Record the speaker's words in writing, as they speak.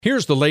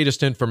Here's the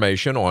latest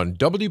information on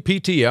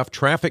WPTF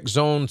Traffic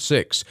Zone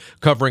 6,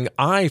 covering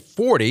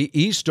I-40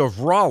 east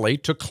of Raleigh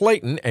to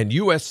Clayton and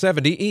US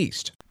 70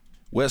 east.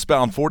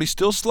 Westbound 40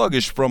 still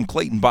sluggish from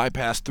Clayton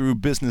Bypass through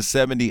Business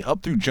 70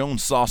 up through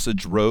Jones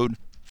Sausage Road.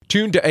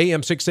 Tune to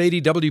AM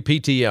 680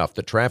 WPTF,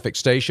 the traffic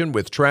station,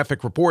 with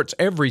traffic reports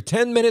every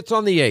 10 minutes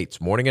on the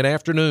 8s, morning and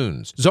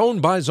afternoons.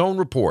 Zone-by-zone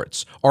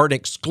reports are an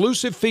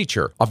exclusive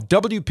feature of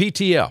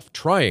WPTF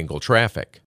Triangle Traffic.